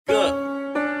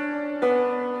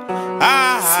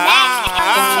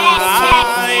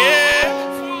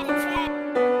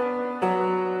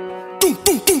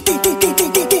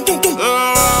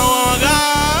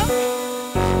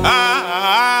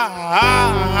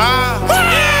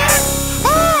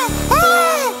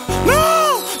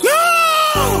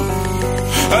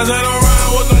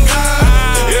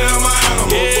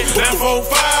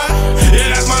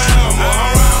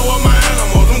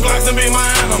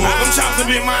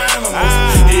animals.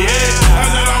 Yeah, I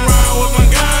said I'm riding with my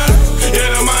guys. Yeah,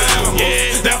 that's my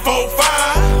animals. That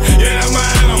 4-5. Yeah, that's my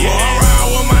animal. I'm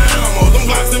riding with my animals. Them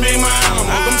Glocks to be my animals.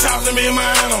 Them chops to be my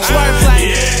animals.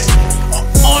 Wordplay.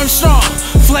 Armstrong,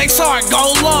 flex hard,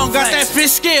 go long, got that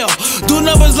fish skill. Do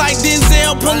numbers like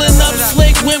Denzel, pulling up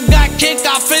slick, whip got kicked,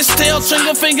 got fist tail,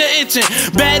 trigger finger itching.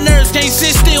 Bad nerves can't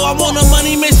sit still, I'm on a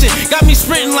money mission. Got me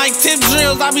sprinting like tip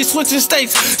drills, I be switching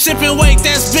states. Shipping weight,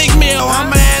 that's big meal,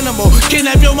 I'm an animal.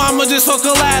 Kidnap your mama just for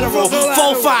collateral.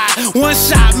 4-5, one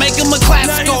shot, make him a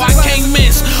classical, I can't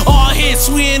miss. All hits,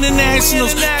 we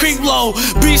internationals. Creep low,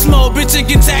 beast mode, bitch, it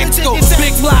get tactical.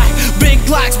 Big block, big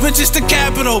Glocks, bitch, it's the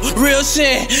capital. Real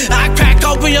shit, I crack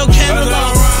open your cantaloupe.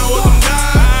 I'm riding with them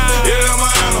guys. Yeah, that's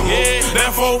my animal.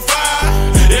 That 4-5.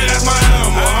 Yeah, that's my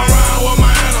animal. I'm riding with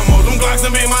my animals. Them Glocks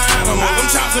to be my animals. Them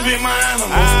chops to be my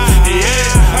animals.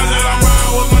 Yeah, I said I'm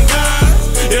riding with my guys.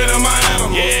 Yeah, that's my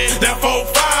animal. That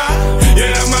 4-5.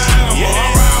 Yeah, that's my animal.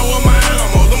 I'm riding with my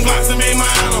animals. Them Glocks to be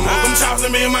my animals. Them chops to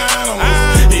be my animals.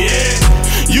 Yeah.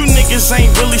 You niggas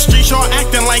ain't really street, y'all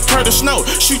acting like Curtis Snow.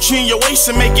 Shoot you in your waist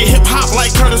and make it hip hop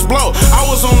like Curtis Blow. I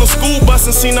was on the school bus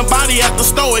and seen a body at the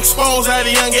store, exposed at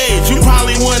a young age. You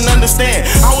probably wouldn't understand.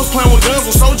 I was playing with guns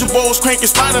when Soulja Boy was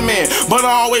cranking Spider-Man. But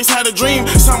I always had a dream,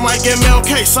 something like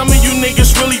MLK. Some of you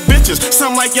niggas really bitches,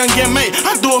 some like Young M.A.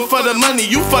 I do it for the money,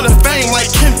 you for the fame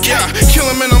like Kim K. Kill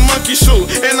him in a monkey shoe,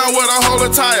 and I wear the whole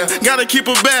attire. Gotta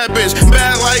keep a bad bitch,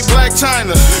 bad like Black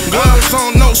China. Gloves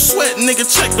on, no sweat, nigga,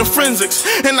 check the forensics.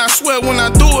 And I swear when I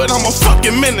do it, I'm a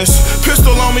fucking menace.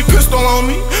 Pistol on me,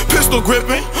 pistol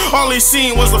gripping. All they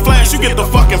seen was a flash, you get the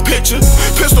fucking picture.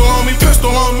 Pistol on me,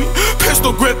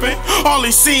 pistol gripping. All they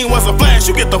seen was a flash,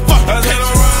 you get the fucking picture. I said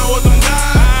I'm riding with them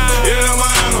guys. Yeah, that's my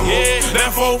animal.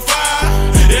 That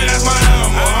 4-5. Yeah, that's my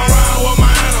animal. I'm riding with my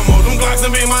animals. Them Glocks to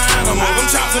be my animals. Them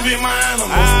chops to be my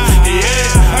animals. Yeah,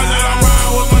 I said I'm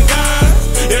riding with my guys.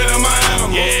 Yeah, that's my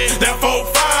animal. That 4-5.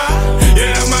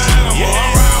 Yeah, that's my animal.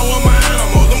 I'm riding with my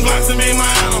animals. Them Glocks to be my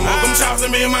animals. Them chops to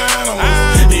be my animals.